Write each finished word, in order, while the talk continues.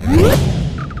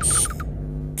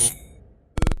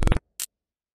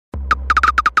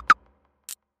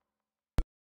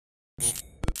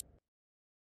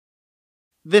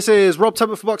This is Rob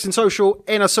Tubber for Boxing Social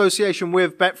in association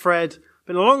with Betfred.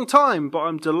 Been a long time, but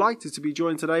I'm delighted to be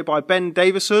joined today by Ben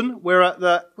Davison. We're at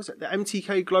the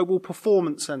MTK Global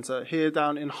Performance Centre here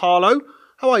down in Harlow.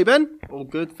 How are you, Ben? All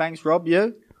good, thanks, Rob.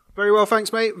 You? Very well,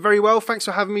 thanks, mate. Very well. Thanks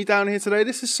for having me down here today.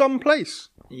 This is some place.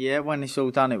 Yeah, when it's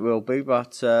all done, it will be,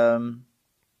 but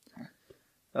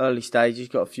early stages,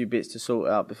 got a few bits to sort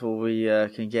out before we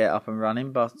can get up and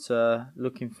running, but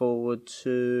looking forward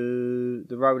to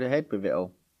the road ahead with it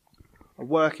all. A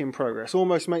work in progress.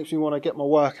 Almost makes me want to get my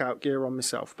workout gear on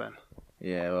myself, Ben.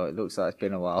 Yeah, well, it looks like it's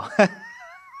been a while.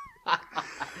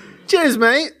 Cheers,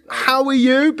 mate. How are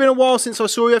you? Been a while since I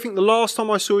saw you. I think the last time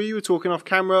I saw you, you were talking off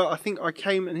camera. I think I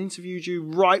came and interviewed you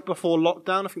right before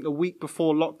lockdown. I think the week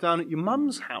before lockdown at your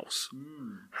mum's house.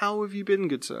 How have you been,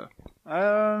 good sir?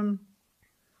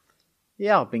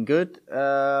 Yeah, I've been good.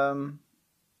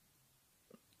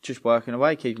 Just working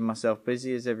away, keeping myself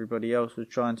busy as everybody else was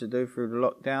trying to do through the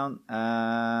lockdown.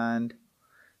 And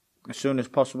as soon as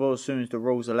possible, as soon as the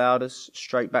rules allowed us,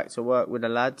 straight back to work with the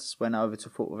lads. Went over to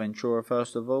Fuerteventura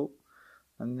first of all,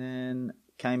 and then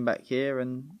came back here.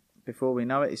 And before we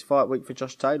know it, it's fight week for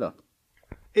Josh Taylor.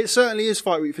 It certainly is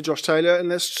fight week for Josh Taylor, and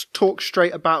let's talk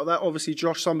straight about that. Obviously,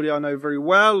 Josh, somebody I know very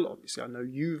well. Obviously, I know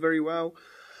you very well.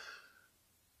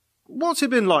 What's it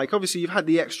been like? Obviously, you've had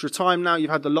the extra time now.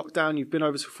 You've had the lockdown. You've been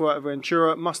over to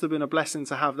Fuerteventura. It must have been a blessing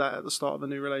to have that at the start of a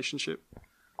new relationship.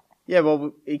 Yeah,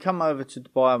 well, he come over to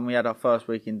Dubai and we had our first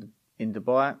week in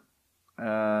Dubai.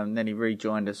 Then he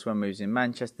rejoined us when we was in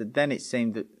Manchester. Then it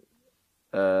seemed that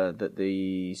that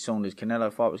the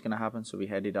Saunders-Canelo fight was going to happen, so we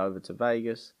headed over to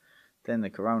Vegas. Then the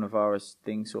coronavirus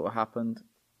thing sort of happened.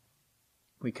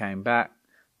 We came back,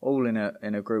 all in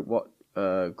a group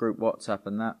WhatsApp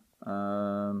and that.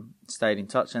 Stayed in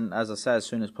touch, and as I say, as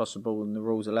soon as possible when the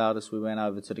rules allowed us, we went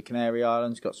over to the Canary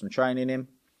Islands, got some training in,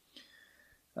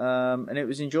 and it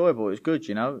was enjoyable. It was good,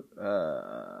 you know.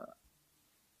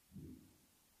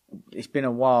 It's been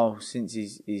a while since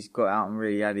he's got out and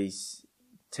really had his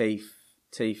teeth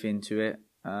into it,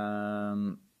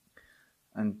 and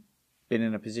been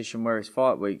in a position where it's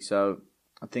fight week. So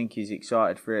I think he's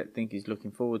excited for it. I think he's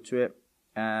looking forward to it,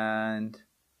 and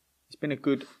It's been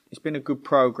a good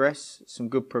progress, some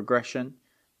good progression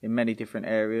in many different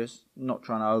areas. Not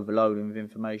trying to overload him with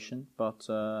information, but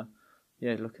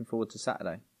yeah, looking forward to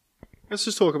Saturday. Let's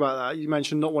just talk about that. You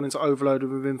mentioned not wanting to overload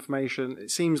him with information.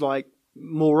 It seems like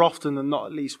more often than not,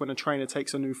 at least when a trainer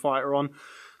takes a new fighter on,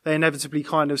 they inevitably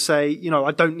kind of say, you know,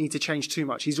 I don't need to change too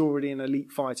much. He's already an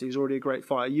elite fighter. He's already a great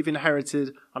fighter. You've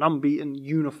inherited an unbeaten,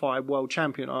 unified world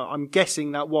champion. I'm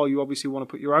guessing that while you obviously want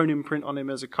to put your own imprint on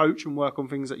him as a coach and work on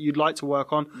things that you'd like to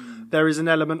work on, there is an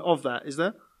element of that, is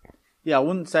there? Yeah, I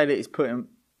wouldn't say that it's putting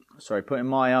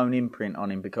my own imprint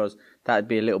on him, because that'd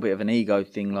be a little bit of an ego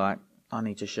thing. Like, I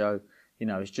need to show, you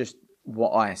know, it's just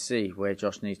what I see where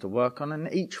Josh needs to work on.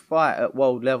 And each fight at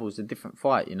world level is a different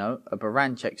fight, you know. A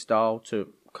Barancek style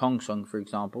to KHONGSONG, for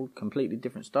example, completely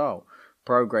different style.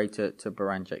 Pro grade to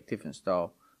Barancek, different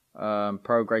style.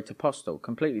 Pro grade to Postal,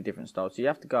 completely different style. So you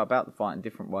have to go about the fight in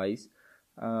different ways.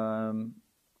 And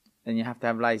you have to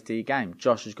have layers to your game.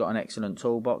 Josh has got an excellent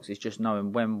toolbox. It's just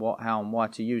knowing when, what, how and why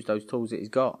to use those tools that he's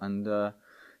got. And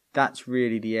that's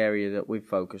really the area that we've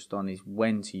focused on, is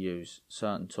when to use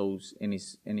certain tools in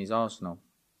his arsenal.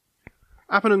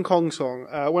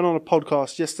 WHYTE-POVETKIN went on a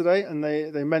podcast yesterday, and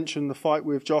they mentioned the fight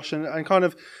with Josh, and kind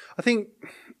of, I think,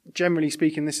 generally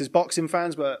speaking, this is boxing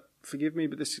fans, but forgive me,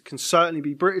 but this can certainly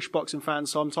be British boxing fans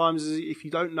sometimes. If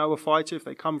you don't know a fighter, if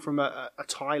they come from a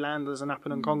Thailand, as an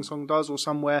WHYTE-POVETKIN does, or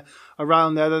somewhere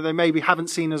around there, that they maybe haven't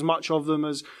seen as much of them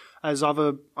as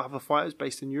other fighters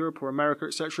based in Europe or America,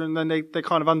 etc., and then they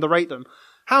kind of underrate them.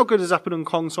 How good is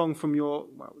WHYTE-POVETKIN from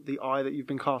the eye that you've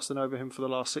been casting over him for the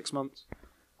last 6 months?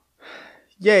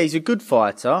 Yeah, he's a good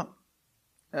fighter.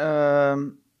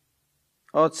 I'd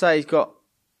say he's got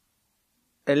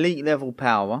elite level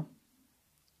power.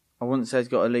 I wouldn't say he's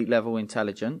got elite level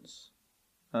intelligence,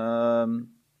 or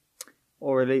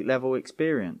elite level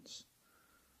experience.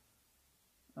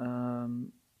 But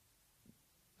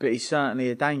he's certainly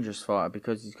a dangerous fighter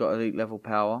because he's got elite level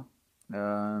power.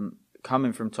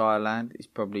 Coming from Thailand, he's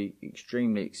probably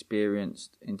extremely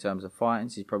experienced in terms of fighting.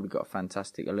 So he's probably got a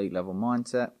fantastic elite level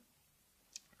mindset.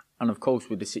 And of course,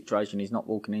 with the situation, he's not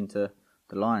walking into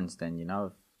the Lions Den, you know,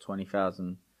 of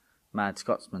 20,000 mad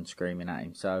Scotsmen screaming at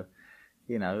him. So,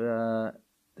 you know,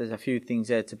 there's a few things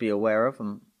there to be aware of.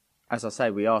 And as I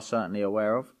say, we are certainly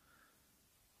aware of.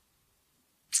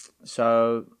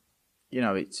 So,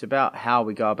 it's about how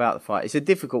we go about the fight. It's a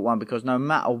difficult one because no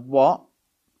matter what,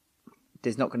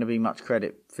 there's not going to be much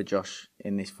credit for Josh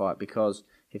in this fight because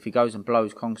if he goes and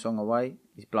blows Khonsong away,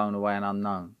 he's blown away an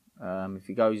unknown. If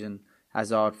he goes and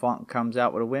has a hard fight and comes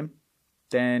out with a win,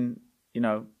 then,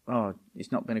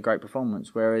 it's not been a great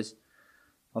performance. Whereas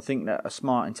I think that a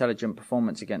smart, intelligent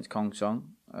performance against Khonsong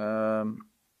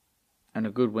and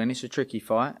a good win, it's a tricky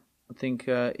fight, I think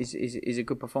is a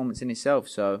good performance in itself.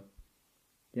 So,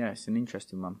 yeah, it's an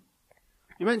interesting one.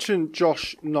 You mentioned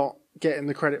Josh not getting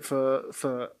the credit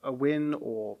for a win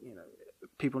or,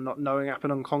 people not knowing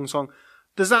happened on Khonsong.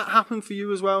 Does that happen for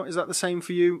you as well? Is that the same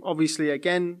for you? Obviously,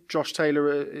 again, Josh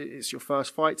Taylor, it's your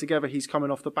first fight together. He's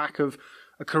coming off the back of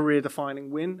a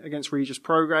career-defining win against Regis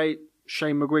Prograis.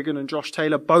 Shane McGREGOR and Josh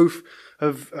Taylor both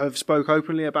have spoke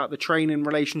openly about the training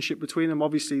relationship between them.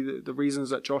 Obviously, the reasons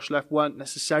that Josh left weren't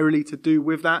necessarily to do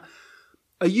with that.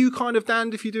 Are you kind of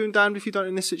damned if you do and damned if you don't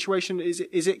in this situation? Is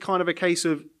it kind of a case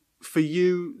of, for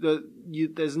you, that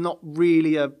there's not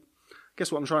really I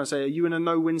guess what I'm trying to say, are you in a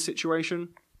no-win situation?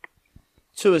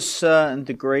 To a certain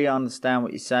degree, I understand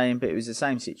what you're saying, but it was the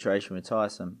same situation with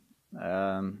Tyson.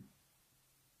 No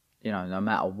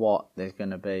matter what, there's going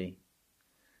to be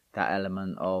that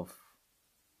element of,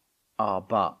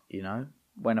 but,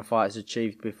 when a fight is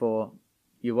achieved before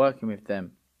you're working with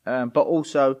them. But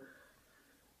also,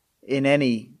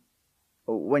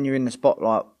 when you're in the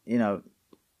spotlight,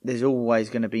 there's always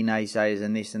going to be naysayers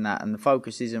and this and that, and the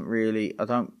focus isn't really,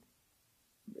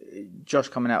 Josh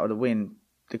coming out with a win,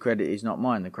 the credit is not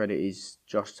mine, the credit is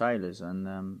Josh Taylor's,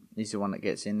 and he's the one that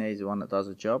gets in there, he's the one that does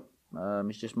the job.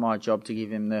 It's just my job to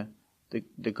give him the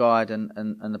guide and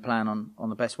the plan on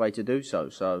the best way to do so.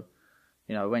 So,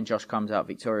 when Josh comes out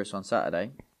victorious on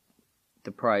Saturday,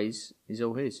 the praise is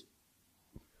all his.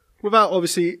 Without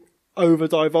obviously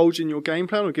over-divulging your game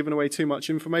plan or giving away too much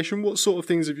information, what sort of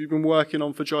things have you been working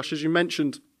on for Josh? As you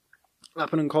mentioned,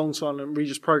 Lappin and Khonsong and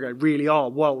Regis Prograis really are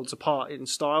worlds apart in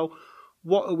style.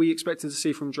 What are we expecting to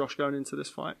see from Josh going into this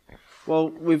fight? Well,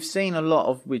 we've seen a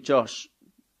lot with Josh,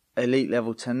 elite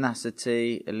level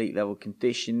tenacity, elite level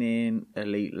conditioning,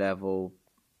 elite level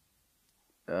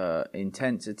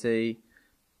intensity,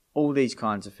 all these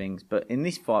kinds of things. But in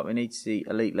this fight, we need to see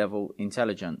elite level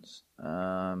intelligence.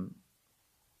 And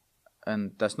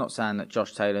that's not saying that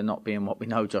Josh Taylor not being what we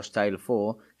know Josh Taylor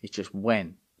for, it's just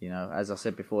when. As I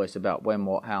said before, it's about when,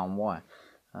 what, how, and why.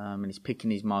 And he's picking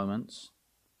his moments.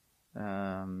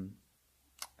 As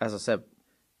I said,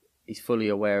 he's fully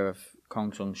aware of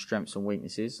Khonsong's strengths and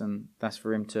weaknesses, and that's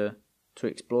for him to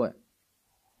exploit.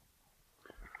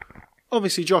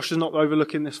 Obviously, Josh is not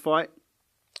overlooking this fight.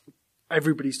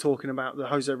 Everybody's talking about the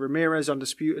Jose Ramirez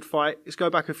undisputed fight. Let's go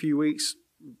back a few weeks.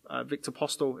 Victor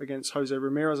Postol against Jose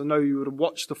Ramirez. I know you would have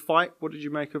watched the fight. What did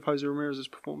you make of Jose Ramirez's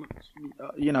performance?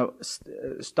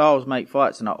 Styles make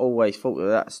fights, and I always thought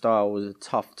that style was a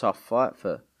tough fight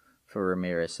for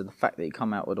Ramirez. So the fact that he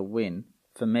come out with a win,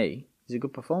 for me, is a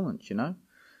good performance,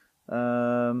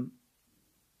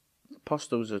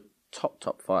 Postol's a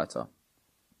top fighter.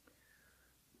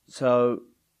 So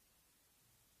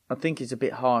I think it's a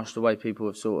bit harsh the way people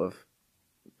have sort of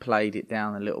played it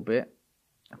down a little bit.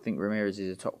 I think Ramirez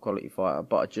is a top quality fighter,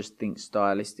 but I just think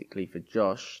stylistically for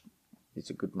Josh, it's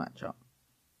a good matchup.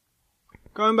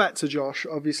 Going back to Josh,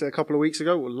 obviously a couple of weeks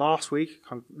ago, or last week,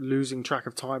 kind of losing track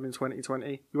of time in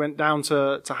 2020, you went down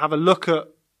to have a look at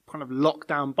kind of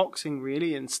lockdown boxing,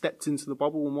 really, and stepped into the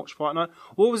bubble and watched Fight Night.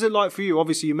 What was it like for you?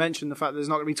 Obviously, you mentioned the fact that there's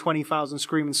not going to be 20,000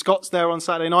 screaming Scots there on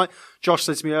Saturday night. Josh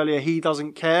said to me earlier he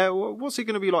doesn't care. What's it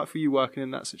going to be like for you working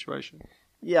in that situation?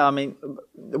 Yeah, I mean,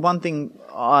 the one thing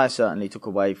I certainly took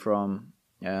away from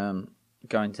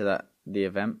going to the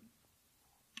event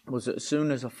was that as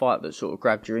soon as a fight that sort of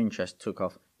grabbed your interest took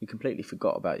off, you completely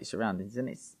forgot about your surroundings. And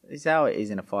it's how it is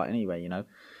in a fight anyway,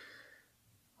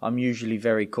 I'm usually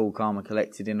very cool, calm and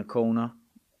collected in a corner.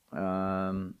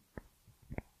 So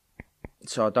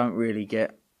I don't really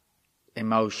get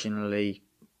emotionally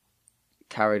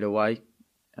carried away.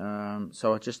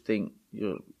 So I just think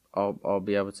I'll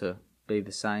be able to be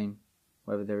the same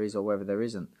whether there is or whether there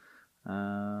isn't.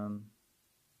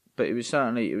 But it was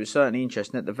certainly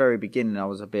interesting. At the very beginning I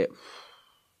was a bit,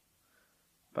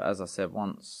 but as I said,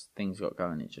 once things got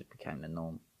going it just became the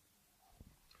norm.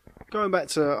 Going back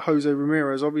to Jose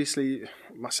Ramirez, obviously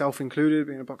myself included,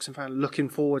 being a boxing fan, looking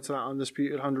forward to that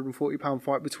undisputed 140-pound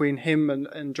fight between him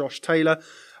and Josh Taylor.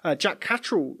 Jack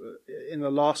Catterall, in the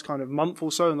last kind of month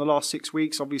or so, in the last 6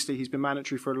 weeks, obviously he's been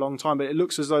mandatory for a long time, but it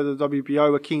looks as though the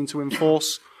WBO are keen to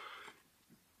enforce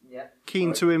Yeah.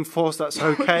 Keen to enforce, that's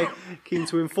okay. Keen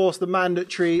to enforce the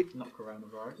mandatory.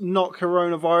 Not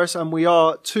coronavirus. And we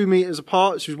are 2 meters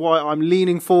apart, which is why I'm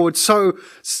leaning forward so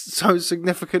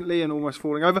significantly and almost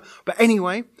falling over. But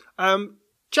anyway,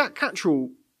 Jack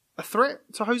Catterall, a threat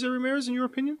to Jose Ramirez in your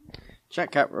opinion?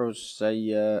 Jack Catterall's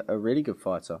a really good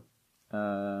fighter.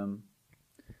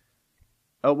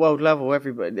 At world level,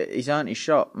 everybody, he's earned his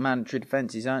shot. Mandatory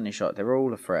defence, he's earned his shot. They're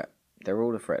all a threat.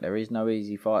 There is no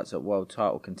easy fights at world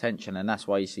title contention, and that's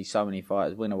why you see so many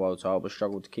fighters win a world title but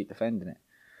struggle to keep defending it.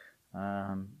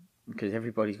 Because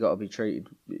everybody's got to be treated.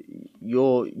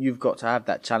 You've got to have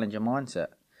that challenger mindset,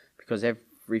 because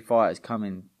every fighter's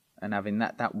coming and having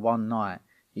that one night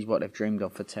is what they've dreamed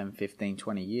of for 10, 15,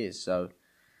 20 years. So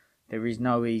there is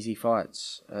no easy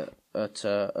fights at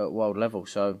world level.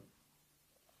 So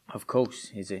of course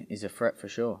he's a threat for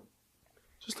sure.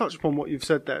 Just touch upon what you've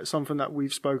said there. It's something that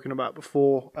we've spoken about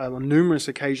before on numerous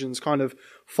occasions. Kind of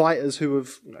fighters who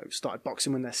have started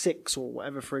boxing when they're 6 or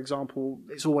whatever, for example.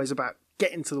 It's always about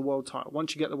getting to the world title.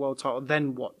 Once you get the world title,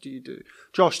 then what do you do?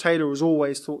 Josh Taylor has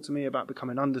always talked to me about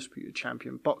becoming undisputed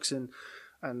champion, boxing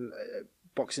at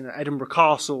Edinburgh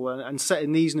Castle and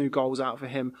setting these new goals out for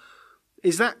him.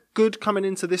 Is that good coming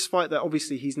into this fight, that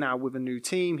obviously he's now with a new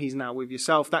team, he's now with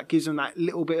yourself? That gives him that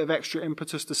little bit of extra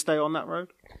impetus to stay on that road?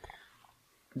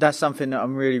 That's something that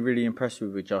I'm really, really impressed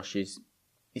with Josh. He's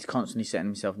constantly setting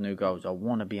himself new goals. I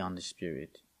want to be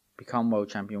undisputed. Become world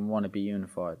champion, want to be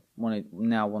unified.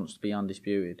 Now wants to be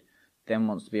undisputed. Then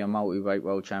wants to be a multi-weight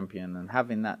world champion. And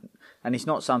having that... And it's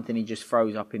not something he just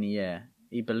throws up in the air.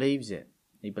 He believes it.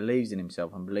 He believes in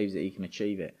himself and believes that he can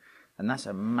achieve it. And that's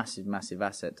a massive, massive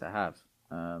asset to have.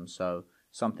 So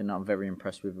something that I'm very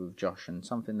impressed with Josh, and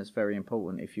something that's very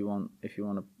important if you want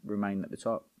to remain at the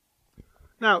top.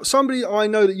 Now, somebody I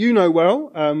know that you know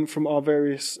well from our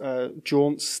various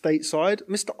jaunts stateside,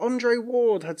 Mr. Andre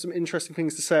Ward had some interesting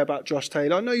things to say about Josh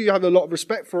Taylor. I know you have a lot of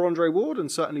respect for Andre Ward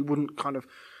and certainly wouldn't kind of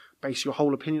base your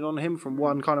whole opinion on him from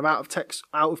one kind of out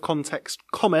of context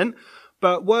comment,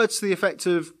 but words to the effect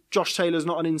of Josh Taylor's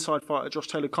not an inside fighter. Josh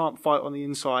Taylor can't fight on the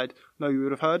inside. No, you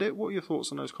would have heard it. What are your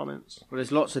thoughts on those comments? Well,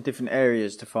 there's lots of different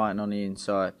areas to fighting on the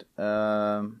inside.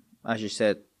 As you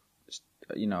said,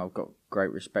 I've got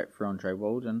great respect for Andre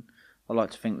Ward, and I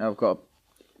like to think that I've got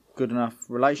a good enough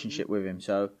relationship with him.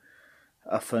 So,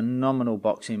 a phenomenal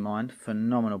boxing mind,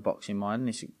 and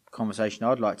it's a conversation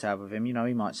I'd like to have with him. He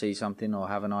might see something or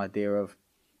have an idea of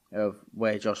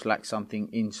where Josh lacks something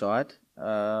inside.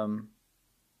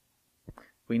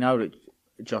 We know that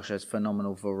Josh has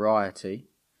phenomenal variety,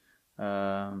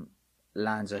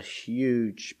 lands a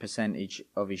huge percentage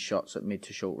of his shots at mid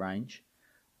to short range.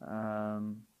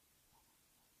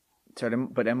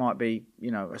 But there might be,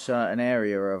 a certain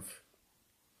area of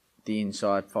the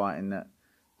inside fighting that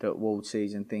Ward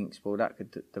sees and thinks, well, that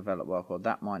could develop work, or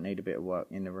that might need a bit of work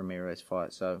in the Ramirez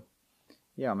fight. So,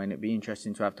 yeah, it'd be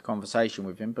interesting to have the conversation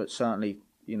with him, but certainly,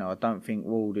 I don't think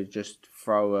Ward would just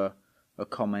throw a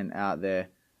comment out there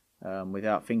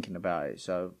without thinking about it.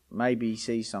 So maybe he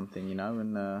sees something,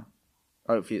 and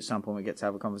hopefully at some point we get to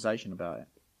have a conversation about it.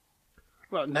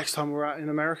 Well, next time we're out in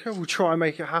America, we'll try and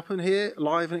make it happen here,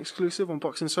 live and exclusive on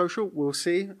Boxing Social. We'll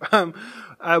see.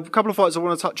 A couple of fights I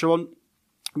want to touch on.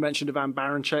 I mentioned Ivan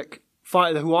Baranchyk,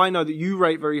 fighter who I know that you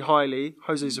rate very highly.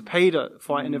 Jose Zepeda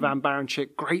fighting Ivan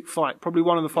Baranchyk. Great fight. Probably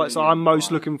one of the fights that I'm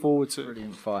most looking forward to.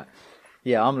 Brilliant fight.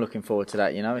 Yeah, I'm looking forward to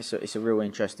that. It's a real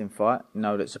interesting fight. I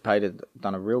know that Zepeda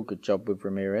done a real good job with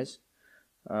Ramirez.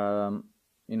 I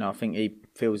think he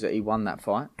feels that he won that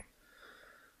fight.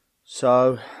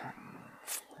 So...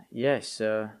 Yes,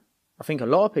 I think a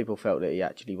lot of people felt that he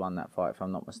actually won that fight, if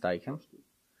I'm not mistaken.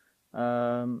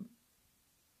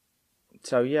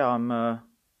 So yeah,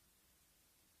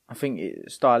 I think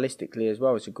stylistically as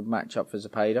well, it's a good matchup for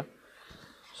Zepeda.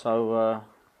 So,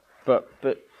 but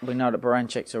we know that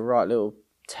Barancyk's a right little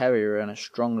terrier and a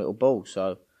strong little bull.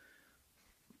 So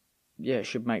yeah, it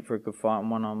should make for a good fight and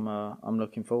one I'm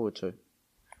looking forward to.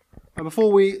 And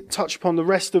before we touch upon the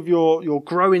rest of your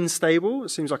growing stable, it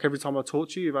seems like every time I talk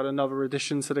to you, you've had another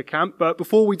addition to the camp. But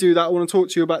before we do that, I want to talk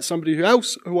to you about somebody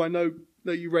who I know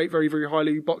that you rate very, very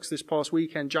highly, who boxed this past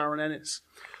weekend, Jaron Ennis.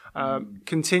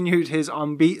 Continued his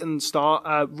unbeaten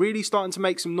start, really starting to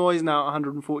make some noise now at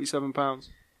 147 pounds.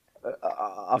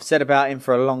 I've said about him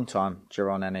for a long time,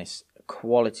 Jaron Ennis.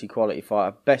 Quality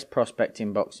fighter. Best prospect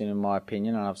in boxing, in my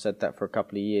opinion, and I've said that for a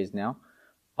couple of years now.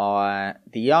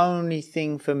 The only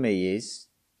thing for me is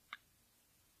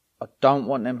I don't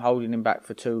want them holding him back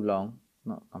for too long.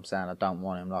 I'm saying I don't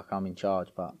want him like I'm in charge,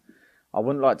 but I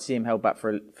wouldn't like to see him held back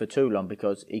for too long,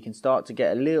 because he can start to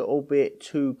get a little bit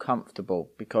too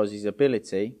comfortable, because his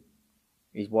ability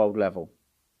is world level.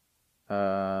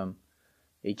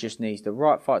 He just needs the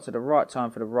right fights at the right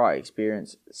time for the right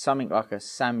experience. Something like a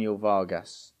Samuel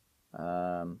Vargas,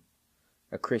 a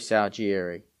Chris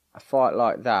Algieri. A fight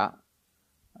like that,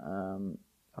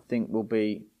 I think will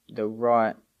be the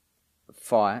right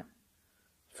fight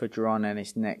for Jaron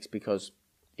Ennis next, because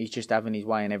he's just having his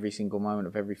way in every single moment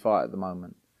of every fight at the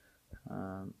moment.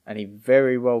 And he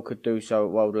very well could do so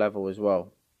at world level as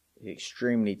well. He's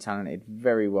extremely talented,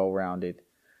 very well rounded.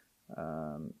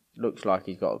 Looks like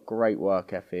he's got a great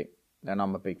work ethic, and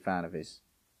I'm a big fan of his.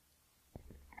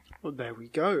 Well, there we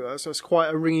go. That's quite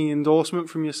a ringing endorsement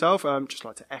from yourself. Just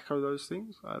like to echo those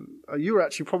things. You were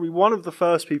actually probably one of the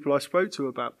first people I spoke to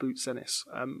about Boots Ennis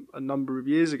a number of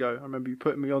years ago. I remember you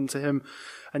putting me on to him.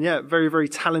 And yeah, very, very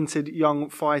talented young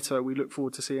fighter. We look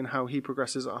forward to seeing how he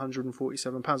progresses at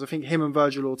 147 pounds. I think him and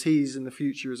Virgil Ortiz in the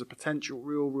future is a potential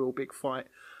real big fight.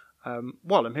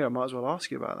 While I'm here, I might as well ask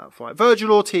you about that fight.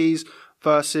 Virgil Ortiz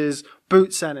versus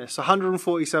Boots Ennis,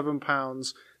 147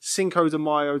 pounds, Cinco de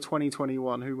Mayo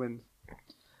 2021. Who wins?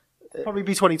 Probably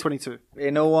be 2022.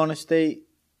 In all honesty,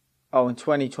 in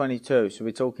 2022. So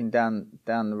we're talking down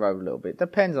the road a little bit.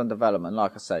 Depends on development.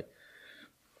 Like I say,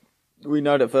 we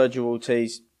know that Virgil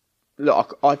Ortiz.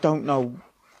 Look, I don't know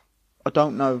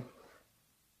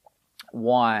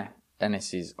why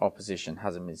Ennis's opposition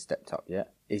hasn't been stepped up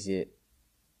yet. Is it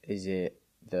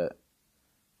that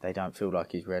they don't feel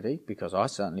like he's ready? Because I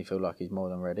certainly feel like he's more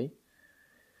than ready.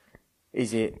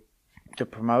 Is it the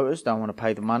promoters don't want to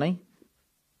pay the money?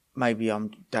 Maybe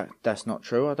that's not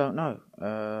true. I don't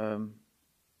know.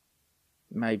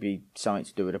 Maybe something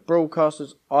to do with the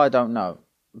broadcasters. I don't know.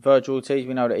 Virgil Ortiz,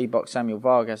 we know that he boxed Samuel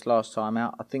Vargas last time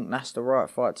out. I think that's the right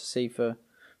fight to see for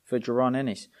Jaron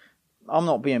Ennis. I'm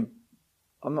not being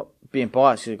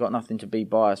biased because I've got nothing to be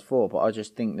biased for, but I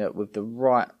just think that with the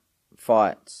right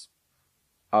fights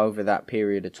over that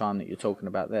period of time that you're talking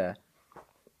about there,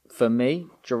 for me,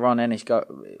 Jaron Ennis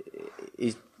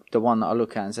is the one that I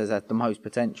look at and says has the most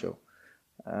potential.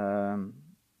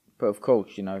 But of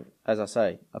course, as I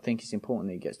say, I think it's important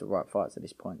that he gets the right fights at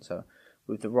this point. So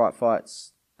with the right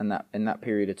fights and that in that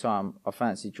period of time, I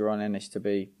fancy Jaron Ennis to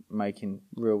be making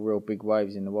real big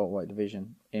waves in the welterweight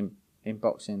division in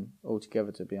boxing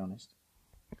altogether, to be honest.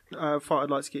 Fight I'd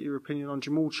like to get your opinion on: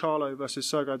 Jamal Charlo versus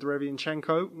Sergey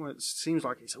Derevyanchenko. Well, it seems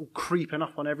like it's all creeping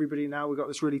up on everybody now. We've got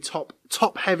this really top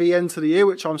heavy end to the year,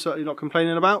 which I'm certainly not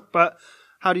complaining about. But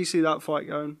how do you see that fight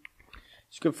going?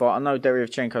 It's a good fight. I know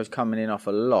Derevyanchenko's coming in off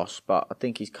a loss, but I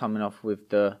think he's coming off with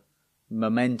the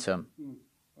momentum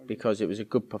because it was a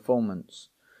good performance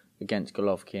against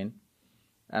Golovkin.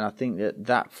 And I think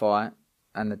that fight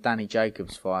and the Danny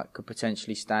Jacobs fight could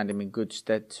potentially stand him in good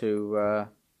stead to...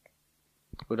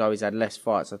 although he's had less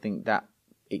fights, I think that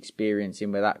experience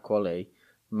him with that quality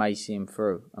may see him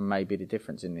through and may be the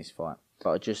difference in this fight.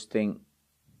 But I just think,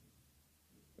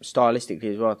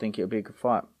 stylistically as well, I think it'll be a good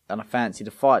fight. And I fancy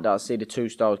the fight that I see the two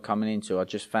styles coming into, I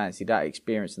just fancy that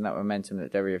experience and that momentum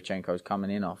that Derevyanchenko's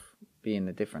coming in off being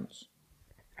the difference.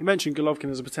 You mentioned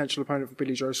Golovkin as a potential opponent for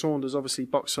Billy Joe Saunders, obviously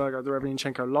boxed Sergey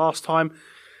Derevyanchenko last time.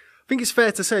 I think it's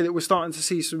fair to say that we're starting to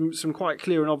see some quite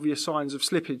clear and obvious signs of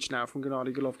slippage now from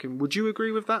Gennady Golovkin. Would you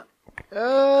agree with that?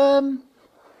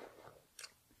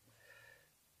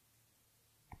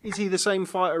 Is he the same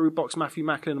fighter who boxed Matthew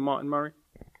Macklin and Martin Murray?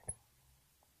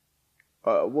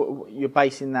 You're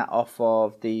basing that off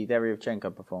of the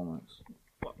Derevyanchenko performance?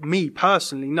 Me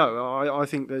personally, no. I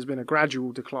think there's been a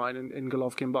gradual decline in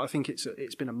Golovkin, but I think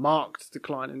it's been a marked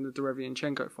decline in the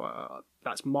Derevyanchenko fight.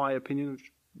 That's my opinion. I'm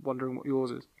just wondering what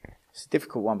yours is. It's a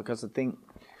difficult one because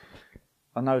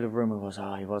I know the rumour was,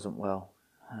 he wasn't well.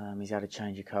 He's had a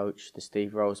change of coach. The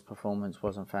Steve Rolls performance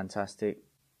wasn't fantastic.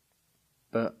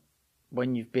 But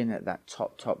when you've been at that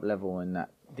top level and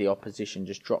that the opposition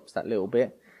just drops that little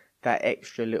bit, that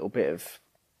extra little bit of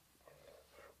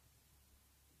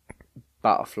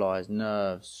butterflies,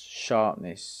 nerves,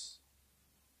 sharpness,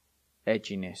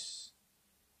 edginess,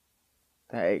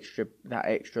 that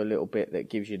extra little bit that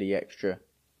gives you the extra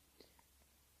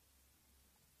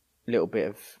little bit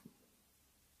of,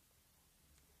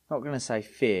 not going to say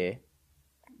fear.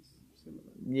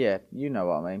 Yeah, you know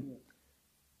what I mean.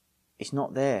 It's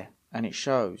not there, and it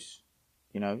shows.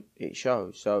 It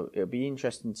shows. So it'll be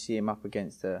interesting to see him up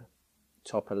against a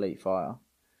top elite fighter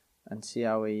and see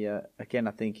how he. Again,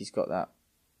 I think he's got that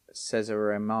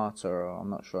Cezaremata, or I'm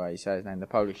not sure how you say his name. The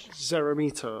Polish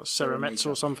Ceremets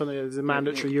or something. The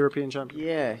mandatory European champion.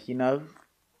 Yeah,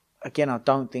 Again, I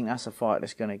don't think that's a fight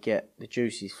that's going to get the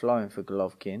juices flowing for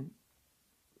Golovkin.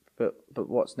 But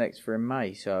what's next for him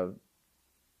may. So,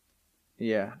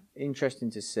 yeah,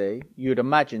 interesting to see. You'd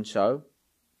imagine so,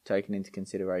 taking into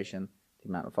consideration the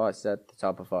amount of fights he's had, the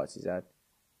type of fights he's had,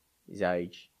 his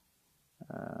age,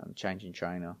 changing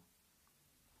trainer.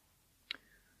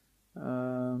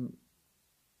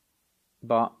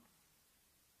 But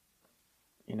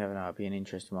you never know, it'll be an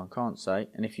interesting one, can't say.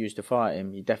 And if you used to fight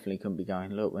him, you definitely couldn't be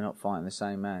going, look, we're not fighting the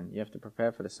same man. You have to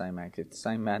prepare for the same man, because if the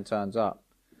same man turns up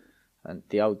and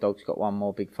the old dog's got one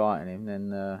more big fight in him,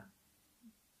 then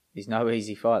he's no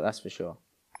easy fight, that's for sure.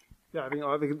 Yeah,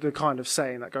 I think the kind of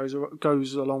saying that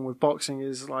goes along with boxing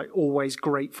is like always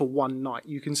great for one night.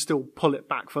 You can still pull it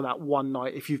back for that one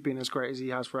night if you've been as great as he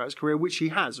has throughout his career, which he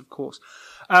has, of course.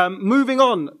 Moving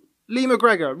on, Lee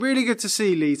McGregor. Really good to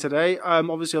see Lee today.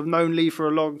 Obviously, I've known Lee for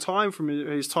a long time from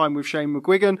his time with Shane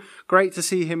McGuigan. Great to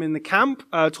see him in the camp.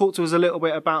 Talk to us a little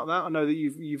bit about that. I know that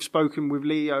you've spoken with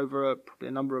Lee over probably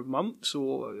a number of months,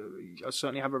 or you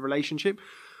certainly have a relationship.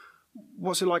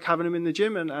 What's it like having him in the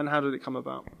gym, and how did it come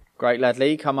about? Great lad,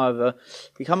 Lee. He come over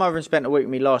and spent a week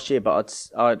with me last year, but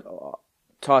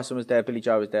Tyson was there, Billy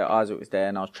Joe was there, Isaac was there,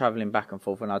 and I was travelling back and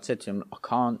forth, and I'd said to him, I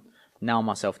can't nail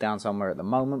myself down somewhere at the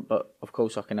moment, but of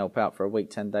course I can help out for a week,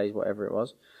 10 days, whatever it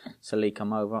was. So Lee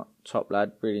come over, top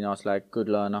lad, really nice lad, good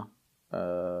learner,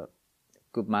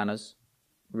 good manners,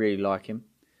 really like him.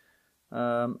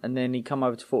 And then he come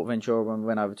over to Fuerteventura. When we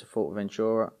went over to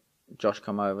Fuerteventura, Josh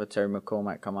come over, Terry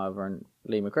McCormack come over, and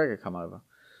Lee McGregor come over.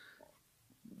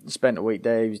 Spent a week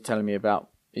there. He was telling me about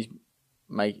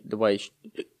the way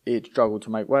he'd struggled to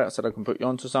make weight. I said, I can put you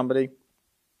onto somebody.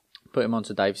 Put him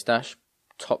onto Dave Stash,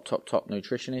 top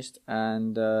nutritionist,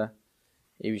 and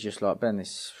he was just like, Ben,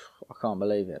 I can't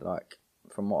believe it. Like,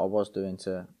 from what I was doing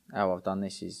to how I've done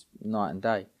this is night and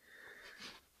day.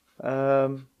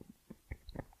 And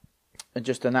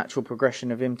just a natural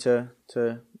progression of him to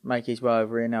make his way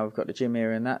over here. Now we've got the gym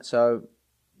here and that. So,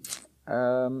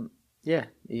 yeah,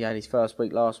 he had his first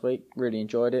week last week. Really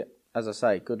enjoyed it. As I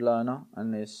say, good learner,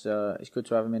 and it's good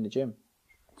to have him in the gym.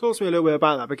 Talk to me a little bit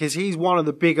about that, because he's one of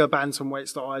the bigger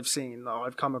bantamweights that I've seen, that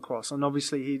I've come across. And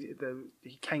obviously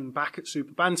he came back at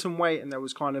super bantamweight, and there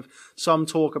was kind of some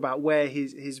talk about where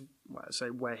his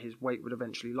weight would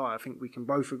eventually lie. I think we can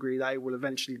both agree that it will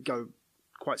eventually go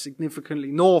quite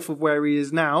significantly north of where he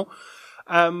is now.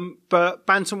 But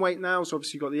bantamweight now, so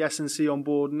obviously you've got the SNC on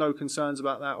board, no concerns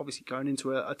about that. Obviously going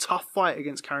into a tough fight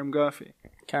against Karim Gurfi.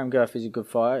 Karim Gurfi's a good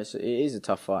fighter. It is a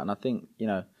tough fight, and I think,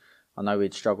 I know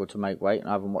he'd struggled to make weight, and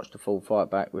I haven't watched the full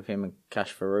fight back with him and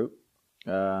Cash Farouk.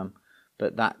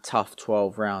 But that tough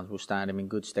 12 rounds will stand him in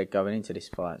good stead going into this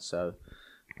fight. So,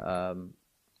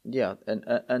 yeah,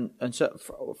 and so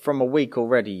from a week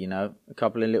already, a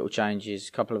couple of little changes,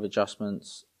 a couple of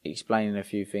adjustments, explaining a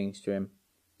few things to him.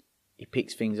 He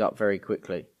picks things up very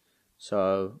quickly.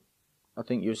 So I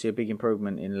think you'll see a big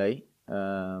improvement in Lee,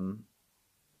 and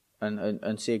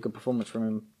see a good performance from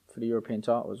him for the European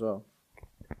title as well.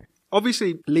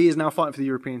 Obviously, Lee is now fighting for the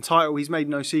European title. He's made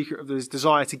no secret of his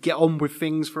desire to get on with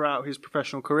things throughout his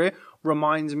professional career.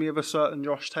 Reminds me of a certain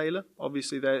Josh Taylor.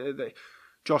 Obviously,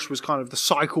 Josh was kind of the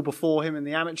cycle before him in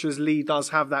the amateurs. Lee does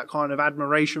have that kind of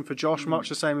admiration for Josh, much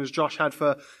the same as Josh had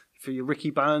for your Ricky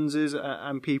Burns's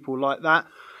and people like that.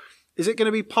 Is it going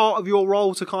to be part of your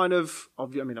role to kind of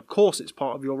course it's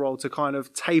part of your role to kind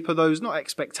of taper those, not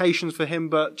expectations for him,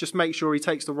 but just make sure he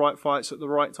takes the right fights at the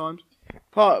right times?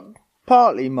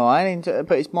 Partly mine,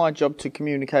 but it's my job to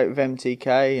communicate with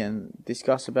MTK and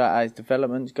discuss about how his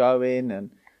development's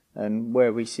going and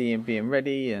where we see him being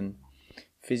ready, and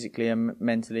physically and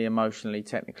mentally, emotionally,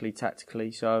 technically,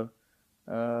 tactically. So,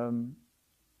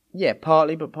 yeah,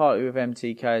 partly with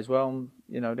MTK as well.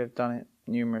 They've done it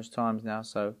numerous times now,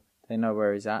 so they know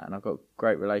where he's at, and I've got a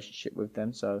great relationship with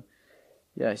them. So,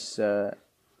 yes, it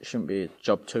shouldn't be a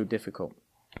job too difficult.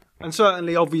 And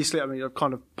certainly, obviously, I've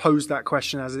kind of posed that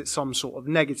question as it's some sort of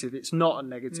negative. It's not a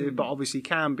negative, but obviously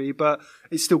can be. But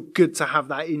it's still good to have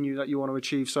that in you, that you want to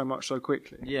achieve so much so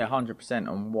quickly. Yeah, 100%.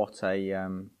 And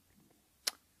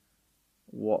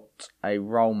what a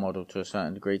role model to a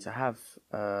certain degree to have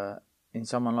in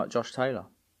someone like Josh Taylor.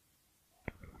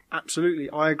 Absolutely,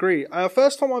 I agree.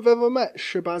 First time I've ever met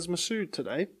Shabazz Masood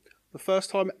today. The first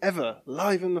time ever,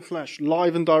 live in the flesh,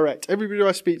 live and direct. Everybody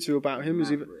I speak to about him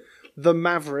is either the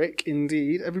Maverick,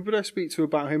 indeed. Everybody I speak to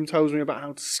about him tells me about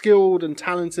how skilled and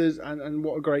talented and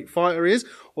what a great fighter he is.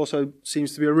 Also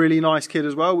seems to be a really nice kid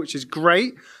as well, which is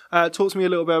great. Talk to me a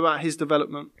little bit about his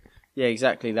development. Yeah,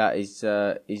 exactly that. He's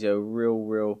a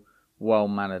real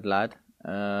well-mannered lad,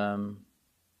 and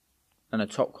a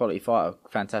top quality fighter.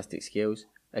 Fantastic skills.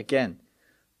 Again,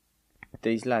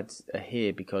 these lads are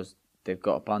here because they've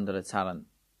got a bundle of talent.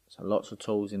 So lots of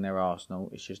tools in their arsenal.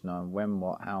 It's just knowing when,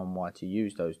 what, how and why to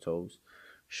use those tools,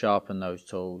 sharpen those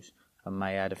tools, and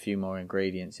may add a few more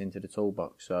ingredients into the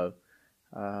toolbox. So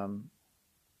Again,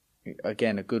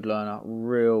 a good learner,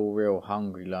 real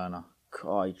hungry learner.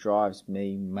 God, he drives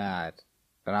me mad,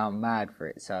 and I'm mad for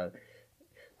it. So,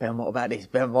 Ben, what about this?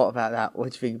 Ben, what about that?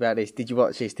 What do you think about this? Did you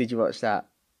watch this? Did you watch that?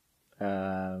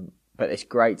 But it's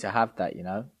great to have that, you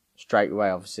know. Straight away,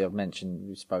 obviously,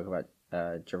 we spoke about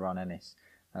Jaron Ennis,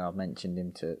 and I've mentioned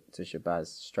him to Shabazz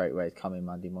straight away. Coming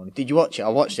Monday morning. Did you watch it? I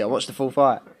watched it. I watched the full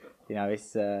fight. You know,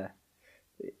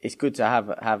 it's good to have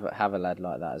a lad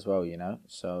like that as well, you know.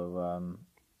 So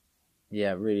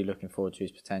yeah, really looking forward to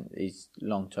his potential. He's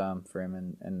long term for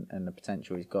him, and the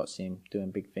potential he's got. See him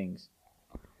doing big things.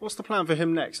 What's the plan for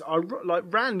him next?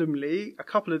 Randomly, a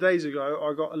couple of days ago,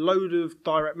 I got a load of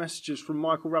direct messages from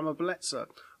Michael Ramabaleza.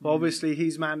 Well, obviously,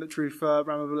 he's mandatory for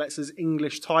Ramabaleza's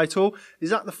English title.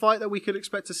 Is that the fight that we could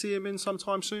expect to see him in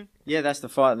sometime soon? Yeah, that's the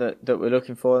fight that we're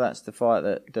looking for. That's the fight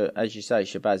that, as you say,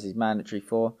 Shabazz is mandatory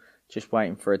for. Just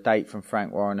waiting for a date from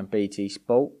Frank Warren and BT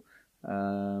Sport,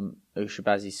 who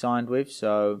Shabazz is signed with.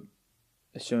 So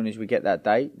as soon as we get that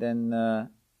date, then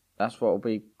that's what will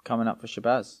be coming up for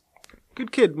Shabazz.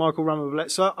 Good kid, Michael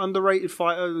Ramabaleza. Underrated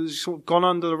fighter who's sort of gone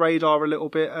under the radar a little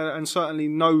bit, and certainly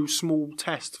no small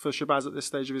test for Shabazz at this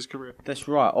stage of his career. That's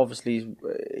right. Obviously,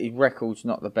 his record's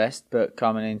not the best, but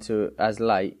coming into it as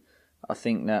late, I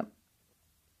think that.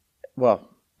 Well,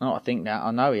 not I think that.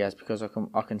 I know he has, because I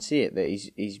can see it that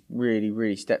he's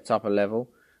really stepped up a level.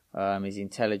 His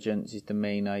intelligence, his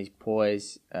demeanour, his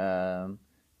poise.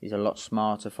 He's a lot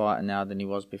smarter fighter now than he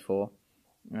was before.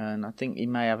 And I think he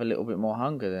may have a little bit more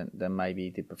hunger than maybe he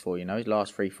did before. You know, his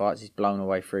last 3 fights, he's blown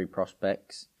away 3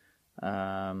 prospects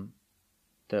that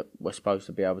were supposed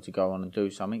to be able to go on and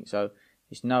do something. So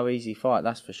it's no easy fight,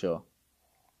 that's for sure.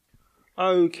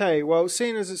 Okay, well,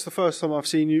 seeing as it's the first time I've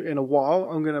seen you in a while,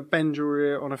 I'm going to bend your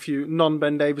ear on a few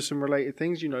non-Ben Davison related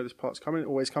things. You know this part's coming. It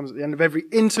always comes at the end of every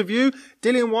interview.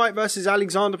 Dillian Whyte versus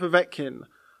Alexander Povetkin.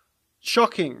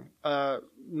 Shocking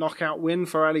knockout win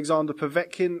for Alexander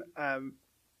Povetkin.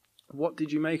 What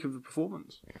did you make of the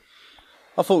performance?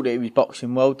 I thought that he was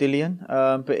boxing well, Dillian,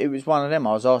 but it was one of them.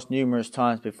 I was asked numerous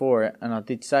times before it, and I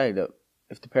did say that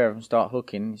if the pair of them start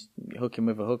hooking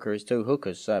with a hooker is 2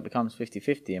 hookers, so it becomes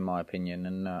 50-50 in my opinion.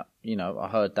 And, you know, I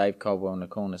heard Dave Caldwell in the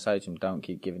corner say to him, don't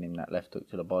keep giving him that left hook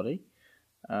to the body.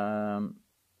 And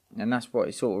that's what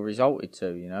it sort of resulted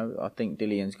to, you know. I think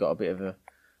Dillian's got a bit of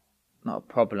not a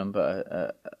problem, but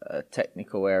a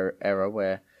technical error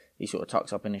where he sort of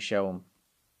tucks up in his shell and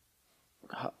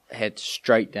heads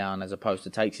straight down as opposed to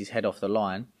takes his head off the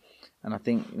line. And I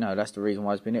think, you know, that's the reason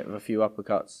why he's been hit with a few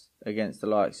uppercuts against the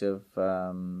likes of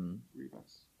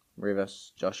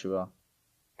Rivas, Joshua,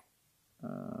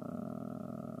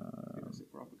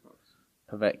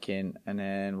 Povetkin, and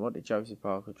then what did Josie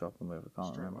Parker drop him with? I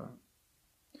can't remember.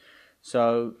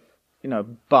 So, you know,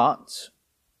 but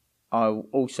I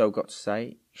also got to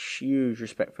say, huge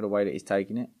respect for the way that he's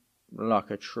taking it, like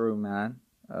a true man.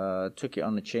 Took it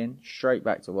on the chin, straight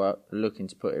back to work, looking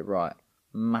to put it right.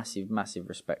 Massive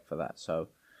respect for that. So,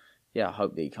 yeah, I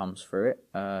hope that he comes through it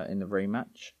in the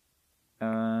rematch.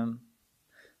 You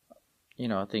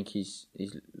know, I think he's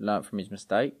learnt from his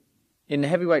mistake. In the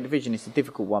heavyweight division, it's a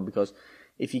difficult one because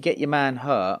if you get your man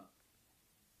hurt,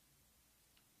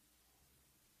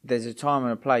 there's a time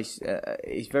and a place.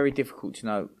 It's very difficult to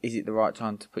know, is it the right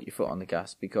time to put your foot on the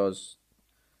gas, because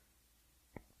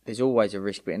there's always a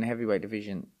risk, but in the heavyweight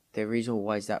division, there is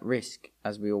always that risk,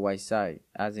 as we always say,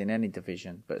 as in any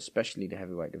division, but especially the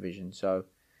heavyweight division. So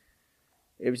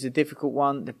it was a difficult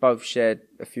one. They've both shared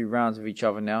a few rounds of each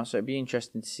other now, so it'd be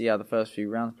interesting to see how the first few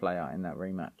rounds play out in that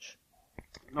rematch.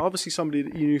 Now, obviously, somebody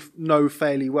that you know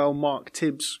fairly well, Mark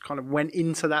Tibbs, kind of went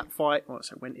into that fight.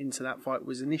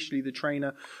 Was initially the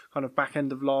trainer, kind of back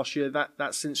end of last year.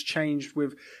 That's since changed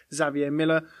with Xavier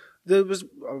Miller. There was,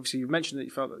 obviously, you mentioned that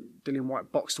you felt that Dillian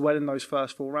Whyte boxed well in those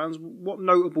first 4 rounds. What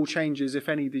notable changes, if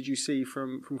any, did you see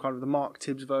from kind of the Mark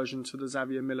Tibbs version to the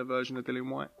Xavier Miller version of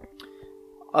Dillian Whyte?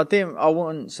 I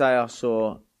wouldn't say I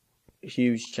saw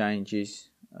huge changes.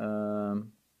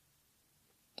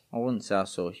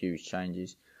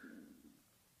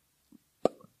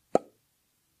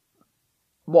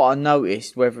 What I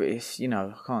noticed, whether it's, you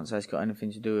know, I can't say it's got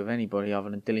anything to do with anybody other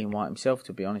than Dillian Whyte himself,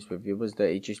 to be honest with you, was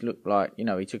that he just looked like, you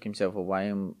know, he took himself away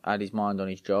and had his mind on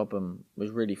his job and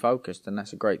was really focused, and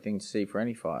that's a great thing to see for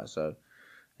any fighter. So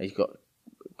he's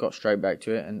got straight back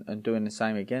to it and doing the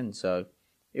same again. So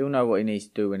he'll know what he needs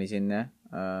to do when he's in there.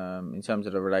 In terms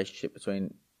of the relationship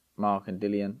between Mark and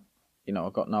Dillian, you know,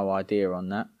 I've got no idea on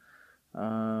that.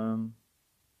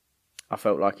 I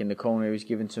felt like in the corner he was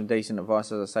giving some decent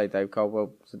advice. As I say, Dave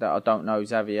Caldwell said that I don't know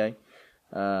Xavier,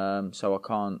 so I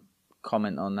can't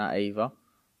comment on that either.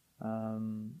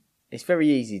 it's very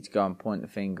easy to go and point the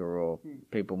finger, or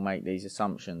people make these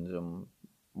assumptions and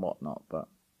whatnot. But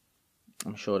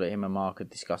I'm sure that him and Mark had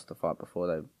discussed the fight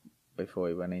before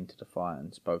he went into the fight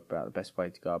and spoke about the best way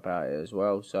to go about it as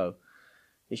well. So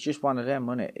it's just one of them,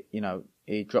 wasn't it? You know,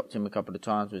 he dropped him a couple of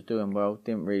times, was doing well,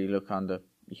 didn't really look under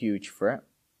huge threat,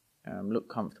 looked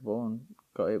comfortable and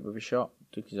got hit with a shot.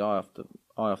 Took his eye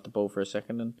off the ball for a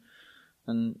second,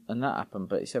 and that happened.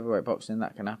 But it's heavyweight boxing,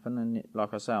 that can happen. And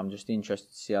like I say, I'm just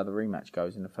interested to see how the rematch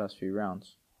goes in the first few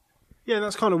rounds. Yeah,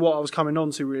 that's kind of what I was coming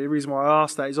on to, really. The reason why I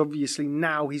asked that is obviously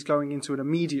now he's going into an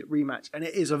immediate rematch, and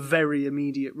it is a very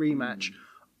immediate rematch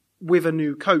with a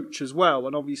new coach as well.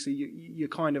 And obviously you're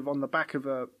kind of on the back of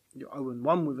you're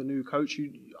 0-1 with a new coach.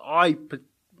 I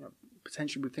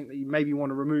potentially would think that you maybe want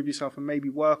to remove yourself and maybe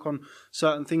work on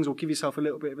certain things or give yourself a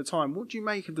little bit of a time. What do you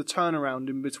make of the turnaround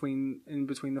in between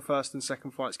the first and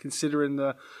second fights, considering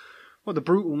the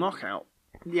brutal knockout?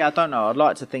 Yeah, I don't know. I'd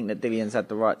like to think that Dillian's had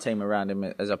the right team around him,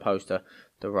 as opposed to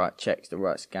the right checks, the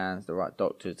right scans, the right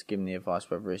doctors to give him the advice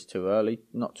whether it's too early,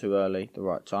 not too early, the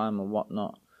right time and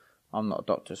whatnot. I'm not a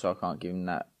doctor, so I can't give him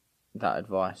that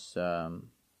advice on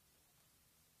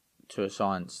a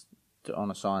science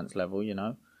level, you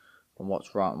know, on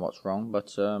what's right and what's wrong.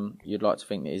 But you'd like to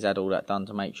think that he's had all that done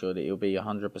to make sure that he'll be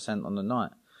 100% on the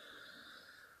night.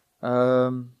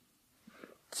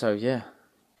 So yeah.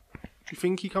 Do you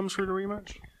think he comes through the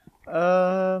rematch?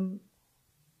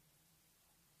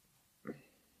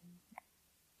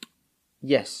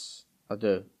 Yes, I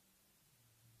do.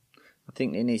 I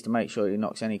think he needs to make sure he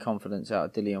knocks any confidence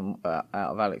out of out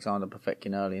of Alexander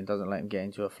Povetkin early and doesn't let him get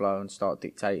into a flow and start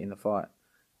dictating the fight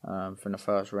from the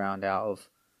first round out of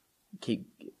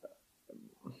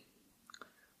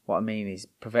What I mean is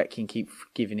Povetkin keep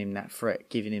giving him that threat,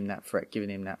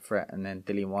 and then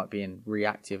Dillian Whyte being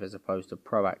reactive as opposed to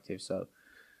proactive. So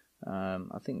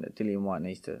I think that Dillian Whyte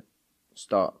needs to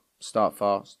start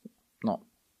fast, not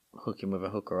hook him with a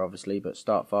hooker obviously, but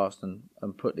start fast and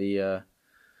put the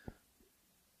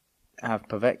have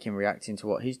Povetkin reacting to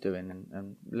what he's doing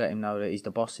and let him know that he's the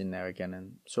boss in there again,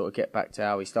 and sort of get back to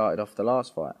how he started off the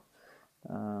last fight.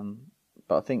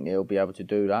 But I think he'll be able to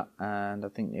do that, and I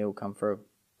think he'll come through.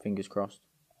 Fingers crossed.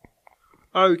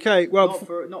 Okay, well,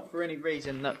 not for any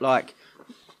reason that like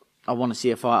I want to see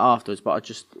a fight afterwards, but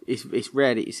it's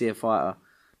rare that you see a fighter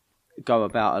go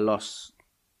about a loss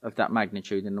of that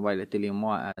magnitude in the way that Dillian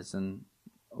Whyte has. And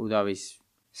although he's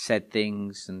said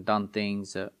things and done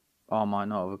things that I might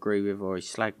not have agreed with, or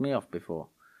he's slagged me off before,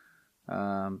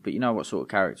 but you know what sort of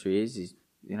character he is. He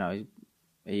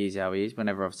is how he is.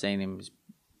 Whenever I've seen him, he's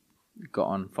got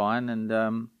on fine, and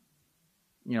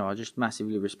I just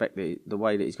massively respect the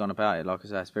way that he's gone about it. Like I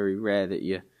say, it's very rare that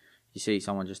you see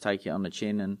someone just take it on the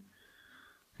chin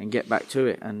and get back to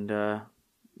it. And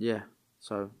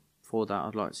so for that,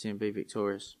 I'd like to see him be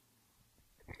victorious.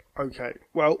 Okay,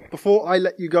 well, before I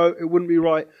let you go, it wouldn't be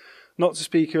right not to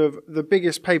speak of the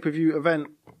biggest pay-per-view event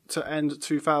to end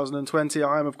 2020.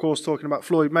 I am, of course, talking about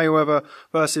Floyd Mayweather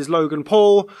versus Logan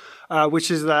Paul,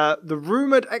 which is the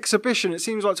rumoured exhibition. It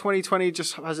seems like 2020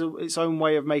 just has its own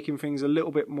way of making things a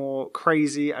little bit more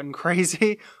crazy and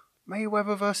crazy.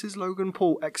 Mayweather versus Logan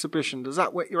Paul exhibition. Does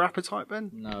that whet your appetite, Ben?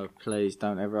 No, please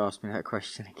don't ever ask me that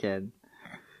question again.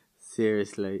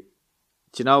 Seriously.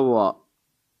 Do you know what?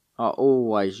 I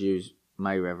always use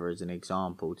Mayweather as an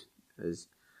example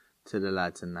to the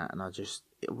lads and that, and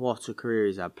what a career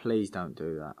he's had. Please don't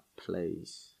do that.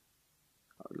 Please.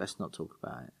 Let's not talk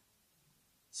about it.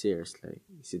 Seriously.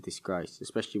 It's a disgrace,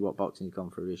 especially what boxing's gone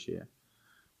through this year.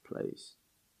 Please.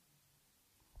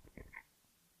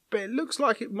 But it looks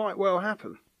like it might well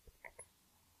happen.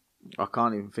 I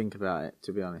can't even think about it,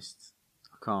 to be honest.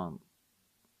 I can't.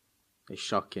 It's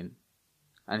shocking.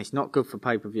 And it's not good for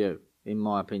pay-per-view, in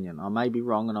my opinion. I may be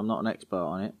wrong and I'm not an expert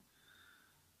on it,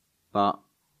 but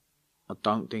I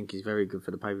don't think it's very good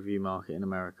for the pay-per-view market in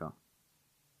America.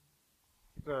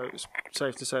 So it's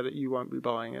safe to say that you won't be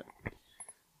buying it.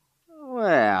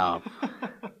 Well,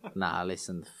 nah,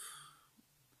 listen.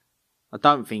 I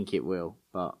don't think it will,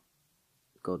 but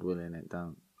God willing it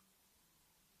don't.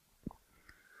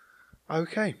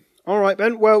 Okay. All right,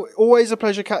 Ben. Well, always a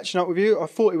pleasure catching up with you. I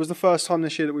thought it was the first time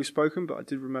this year that we've spoken, but I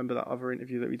did remember that other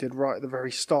interview that we did right at the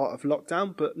very start of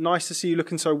lockdown. But nice to see you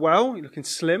looking so well. You're looking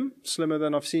slimmer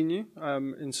than I've seen you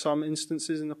in some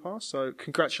instances in the past. So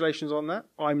congratulations on that.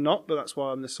 I'm not, but that's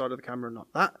why I'm this side of the camera, not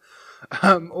that.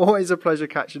 Always a pleasure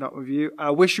catching up with you.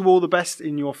 I wish you all the best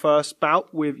in your first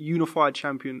bout with unified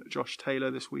champion Josh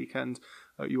Taylor this weekend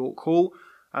at York Hall.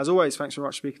 As always, thanks very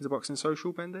much for speaking to Boxing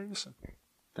Social, Ben Davison.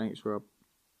 Thanks, Rob.